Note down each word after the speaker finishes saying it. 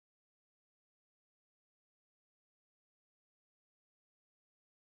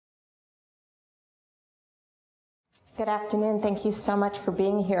Good afternoon. Thank you so much for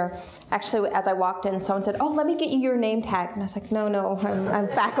being here. Actually, as I walked in, someone said, "Oh, let me get you your name tag." And I was like, no, I'm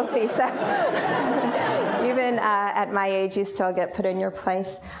faculty. So even at my age, you still get put in your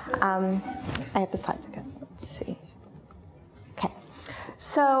place. I have the slides, I guess. Let's see. Okay.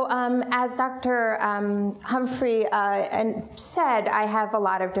 So as Dr. Humphrey said, I have a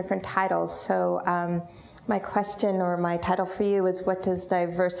lot of different titles. So my question or my title for you is, what does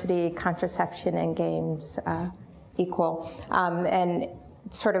diversity, contraception, and games equal? And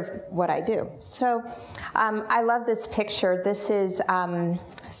it's sort of what I do. So I love this picture. This is,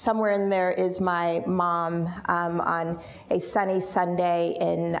 somewhere in there is my mom on a sunny Sunday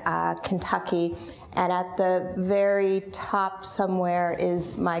in Kentucky. And at the very top somewhere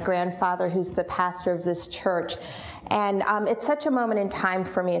is my grandfather, who's the pastor of this church. And it's such a moment in time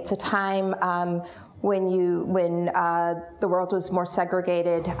for me. It's a time when the world was more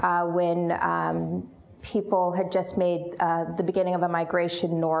segregated, when people had just made the beginning of a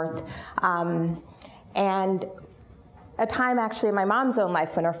migration north, and a time actually in my mom's own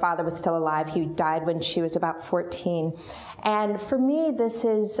life when her father was still alive. He died when she was about 14. And for me, this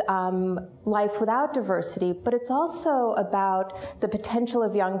is life without diversity, but it's also about the potential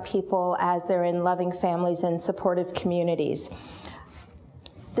of young people as they're in loving families and supportive communities.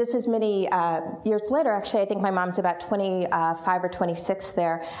 This is many years later. Actually, I think my mom's about 25 or 26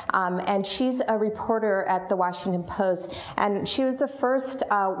 there, and she's a reporter at the Washington Post, and she was the first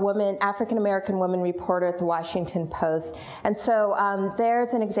African-American woman reporter at the Washington Post. And so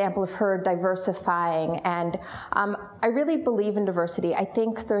there's an example of her diversifying, and I really believe in diversity. I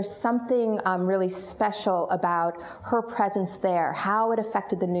think there's something really special about her presence there, how it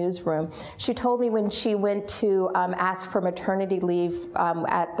affected the newsroom. She told me when she went to ask for maternity leave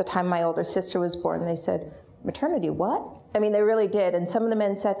at the time my older sister was born, they said, "Maternity, what?" I mean, they really did. And some of the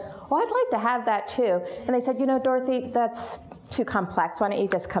men said, "Oh, I'd like to have that too." And they said, "You know, Dorothy, that's too complex. Why don't you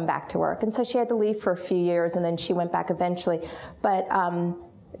just come back to work?" And so she had to leave for a few years, and then she went back eventually. But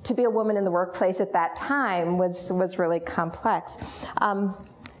to be a woman in the workplace at that time was really complex.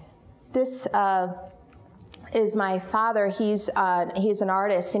 This is my father. He's an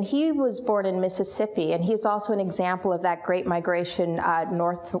artist, and he was born in Mississippi, and he's also an example of that great migration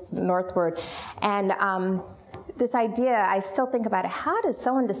northward. And this idea, I still think about it, how does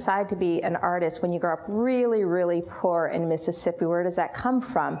someone decide to be an artist when you grow up really, really poor in Mississippi? Where does that come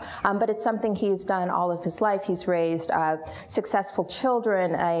from? But it's something he's done all of his life. He's raised successful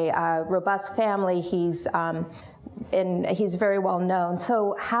children, a robust family. He's very well known.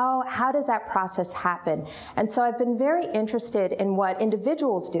 So how does that process happen? And so I've been very interested in what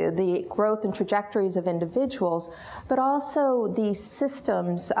individuals do, the growth and trajectories of individuals, but also the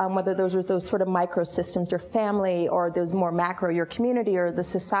systems, whether those are those sort of micro systems, your family, or those more macro, your community or the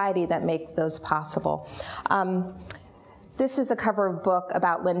society that make those possible. This is a cover of a book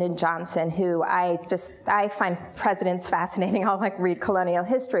about Lyndon Johnson, who I find presidents fascinating. I'll read colonial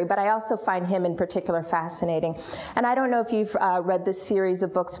history, but I also find him in particular fascinating. And I don't know if you've read this series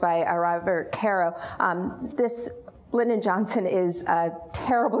of books by Robert Caro. Lyndon Johnson is a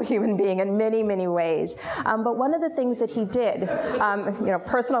terrible human being in many, many ways. But one of the things that he did,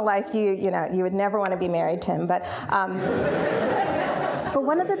 personal life, you would never want to be married to him, but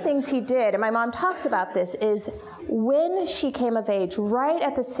one of the things he did, and my mom talks about this, is when she came of age, right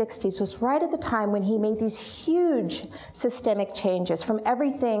at the 60s, was right at the time when he made these huge systemic changes, from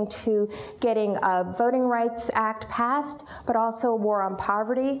everything to getting a Voting Rights Act passed, but also a war on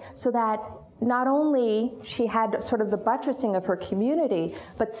poverty, so that not only she had sort of the buttressing of her community,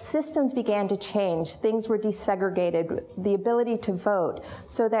 but systems began to change. Things were desegregated, the ability to vote,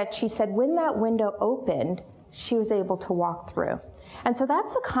 so that she said when that window opened, she was able to walk through. And so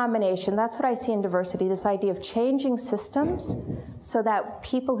that's a combination, that's what I see in diversity, this idea of changing systems so that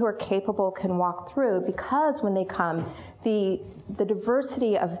people who are capable can walk through, because when they come, the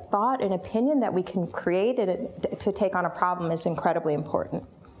diversity of thought and opinion that we can create to take on a problem is incredibly important.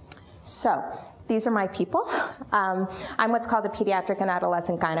 So these are my people. I'm what's called a pediatric and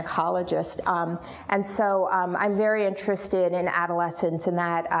adolescent gynecologist. And so I'm very interested in adolescents and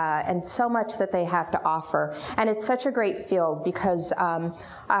that, and so much that they have to offer. And it's such a great field because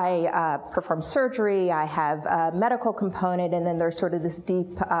I perform surgery, I have a medical component, and then there's sort of this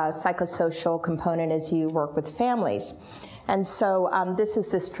deep psychosocial component as you work with families. And so this is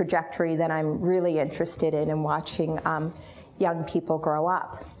this trajectory that I'm really interested in watching young people grow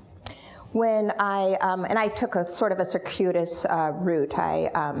up. when and I took a sort of a circuitous route. I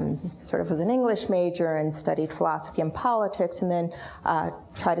sort of was an English major and studied philosophy and politics, and then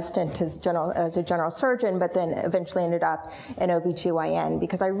tried a stint as a general surgeon, but then eventually ended up in OBGYN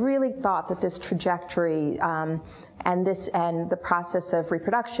because I really thought that this trajectory and the process of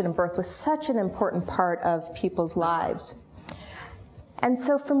reproduction and birth was such an important part of people's lives. And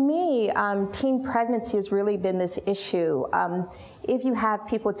so for me, teen pregnancy has really been this issue. If you have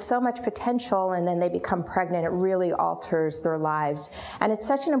people with so much potential and then they become pregnant, it really alters their lives. And it's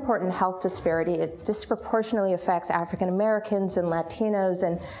such an important health disparity. It disproportionately affects African Americans and Latinos,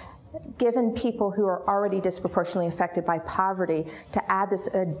 and given people who are already disproportionately affected by poverty, to add this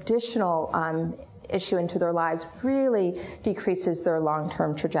additional issue into their lives really decreases their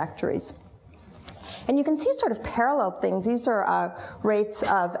long-term trajectories. And you can see sort of parallel things. These are rates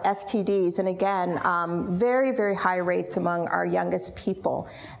of STDs, and again, very, very high rates among our youngest people.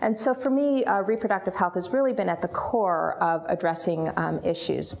 And so for me, reproductive health has really been at the core of addressing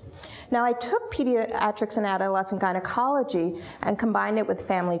issues. Now, I took pediatrics and adolescent gynecology and combined it with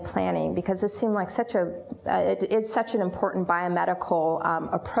family planning because it seemed like it is such an important biomedical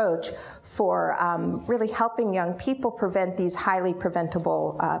approach for really helping young people prevent these highly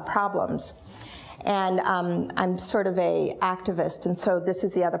preventable problems. And I'm sort of an activist, and so this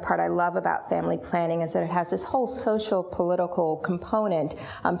is the other part I love about family planning, is that it has this whole social, political component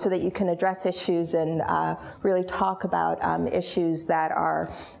so that you can address issues and really talk about issues that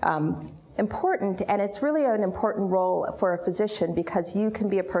are important. And it's really an important role for a physician because you can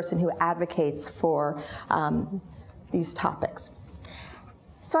be a person who advocates for these topics.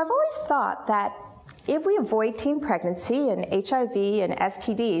 So I've always thought that if we avoid teen pregnancy and HIV and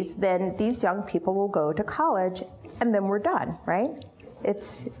STDs, then these young people will go to college and then we're done, right?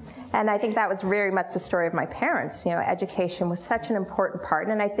 And I think that was very much the story of my parents. You know, education was such an important part,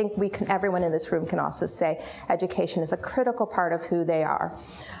 and I think everyone in this room can also say education is a critical part of who they are.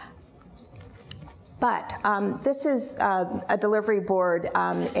 But this is a delivery board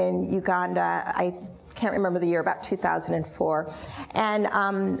in Uganda. I can't remember the year, about 2004.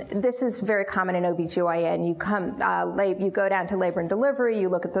 And this is very common in OBGYN. You go down to labor and delivery, you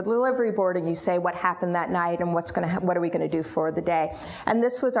look at the delivery board and you say what happened that night and what are we going to do for the day. And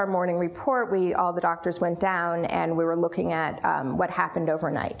this was our morning report. All the doctors went down and we were looking at what happened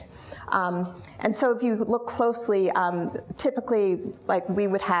overnight. And so if you look closely, typically like we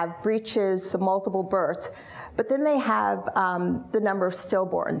would have breaches, multiple births, but then they have the number of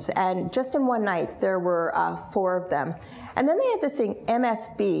stillborns. And just in one night, there were 4 of them. And then they have this thing,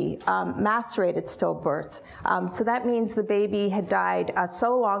 MSB, macerated stillbirths. So that means the baby had died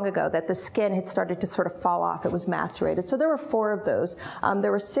so long ago that the skin had started to sort of fall off. It was macerated. So there were 4 of those.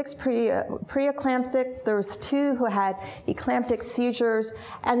 There were 6 preeclamptic. There was 2 who had eclamptic seizures,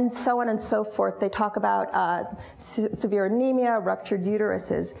 and so on and so forth. They talk about severe anemia, ruptured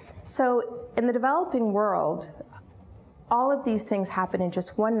uteruses. So in the developing world, all of these things happen in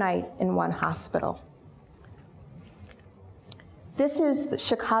just one night in one hospital. This is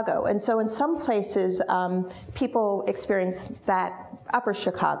Chicago, and so in some places, people experience that upper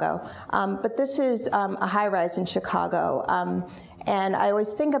Chicago, but this is a high-rise in Chicago. And I always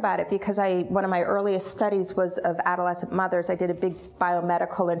think about it because one of my earliest studies was of adolescent mothers. I did a big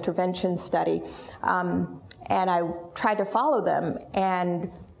biomedical intervention study, and I tried to follow them,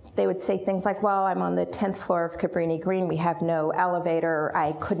 and they would say things like, well, I'm on the 10th floor of Cabrini Green. We have no elevator.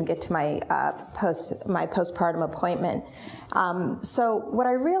 I couldn't get to my postpartum appointment. So what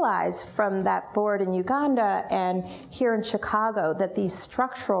I realized from that board in Uganda and here in Chicago, that these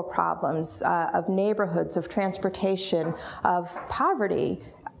structural problems of neighborhoods, of transportation, of poverty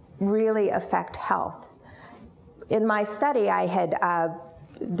really affect health. In my study, I had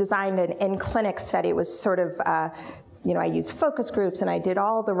designed an in-clinic study. It was sort of I used focus groups and I did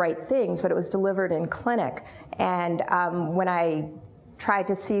all the right things, but it was delivered in clinic. And when I tried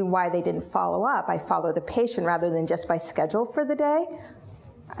to see why they didn't follow up, I followed the patient rather than just by schedule for the day.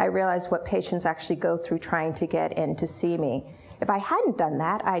 I realized what patients actually go through trying to get in to see me. If I hadn't done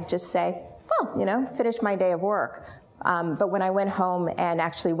that, I'd just say, well, finish my day of work. But when I went home and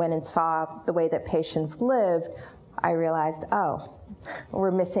actually went and saw the way that patients lived, I realized, oh,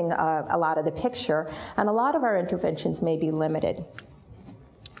 we're missing a lot of the picture, and a lot of our interventions may be limited.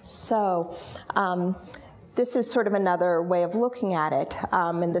 So this is sort of another way of looking at it,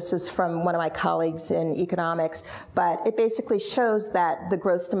 and this is from one of my colleagues in economics, but it basically shows that the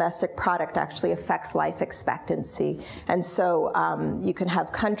gross domestic product actually affects life expectancy. And so you can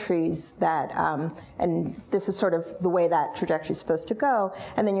have countries that, and this is sort of the way that trajectory is supposed to go,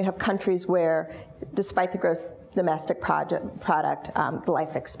 and then you have countries where, despite the gross domestic product, the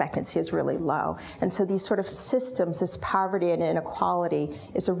life expectancy is really low. And so these sort of systems, this poverty and inequality,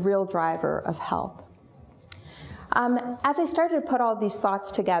 is a real driver of health. As I started to put all these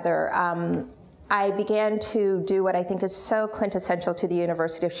thoughts together, I began to do what I think is so quintessential to the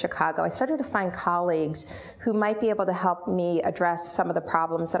University of Chicago. I started to find colleagues who might be able to help me address some of the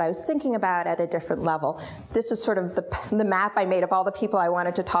problems that I was thinking about at a different level. This is sort of the map I made of all the people I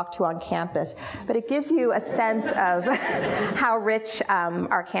wanted to talk to on campus, but it gives you a sense of how rich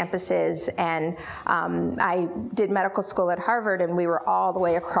our campus is. And I did medical school at Harvard, and we were all the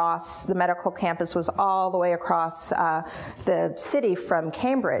way across, the medical campus was all the way across the city from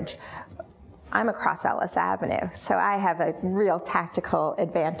Cambridge. I'm across Ellis Avenue, so I have a real tactical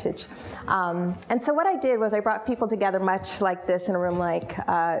advantage. And so what I did was I brought people together much like this in a room like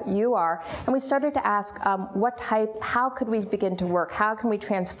you are, and we started to ask how could we begin to work? How can we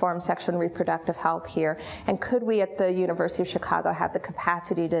transform sexual and reproductive health here? And could we at the University of Chicago have the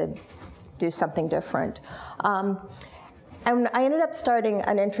capacity to do something different? And I ended up starting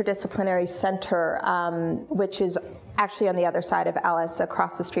an interdisciplinary center, which is actually on the other side of Ellis,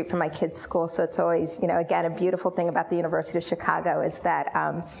 across the street from my kids' school. So it's always, you know, again, a beautiful thing about the University of Chicago is that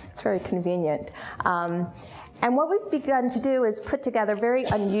it's very convenient. And what we've begun to do is put together very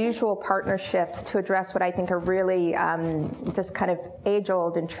unusual partnerships to address what I think are really just kind of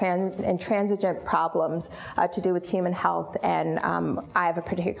age-old and intransigent problems to do with human health. And I have a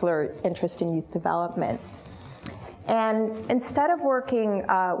particular interest in youth development. And instead of working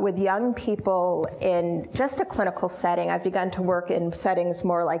with young people in just a clinical setting, I've begun to work in settings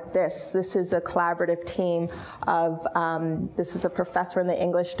more like this. This is a collaborative team of, this is a professor in the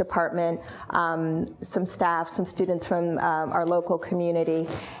English department, some staff, some students from our local community,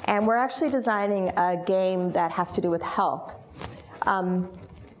 and we're actually designing a game that has to do with health.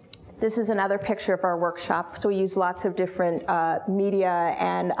 This is another picture of our workshop. So we use lots of different media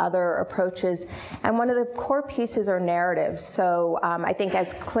and other approaches. And one of the core pieces are narratives. So I think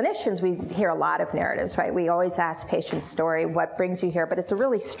as clinicians, we hear a lot of narratives, right? We always ask patients' story, what brings you here? But it's a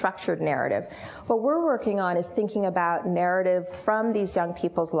really structured narrative. What we're working on is thinking about narrative from these young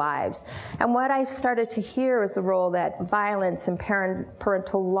people's lives. And what I've started to hear is the role that violence and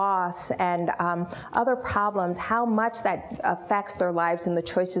parental loss and other problems, how much that affects their lives and the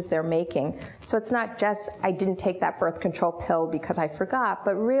choices they're making. So it's not just, I didn't take that birth control pill because I forgot,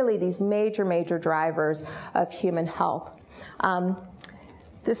 but really these major, major drivers of human health.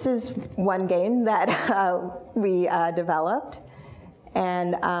 This is one game that we developed.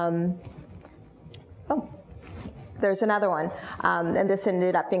 And, oh, there's another one. And this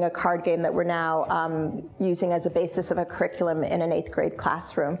ended up being a card game that we're now using as a basis of a curriculum in an 8th grade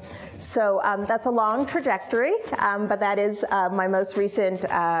classroom. So that's a long trajectory, but that is my most recent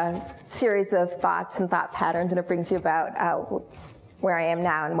series of thoughts and thought patterns, and it brings you about where I am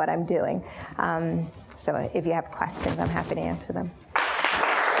now and what I'm doing. So if you have questions, I'm happy to answer them.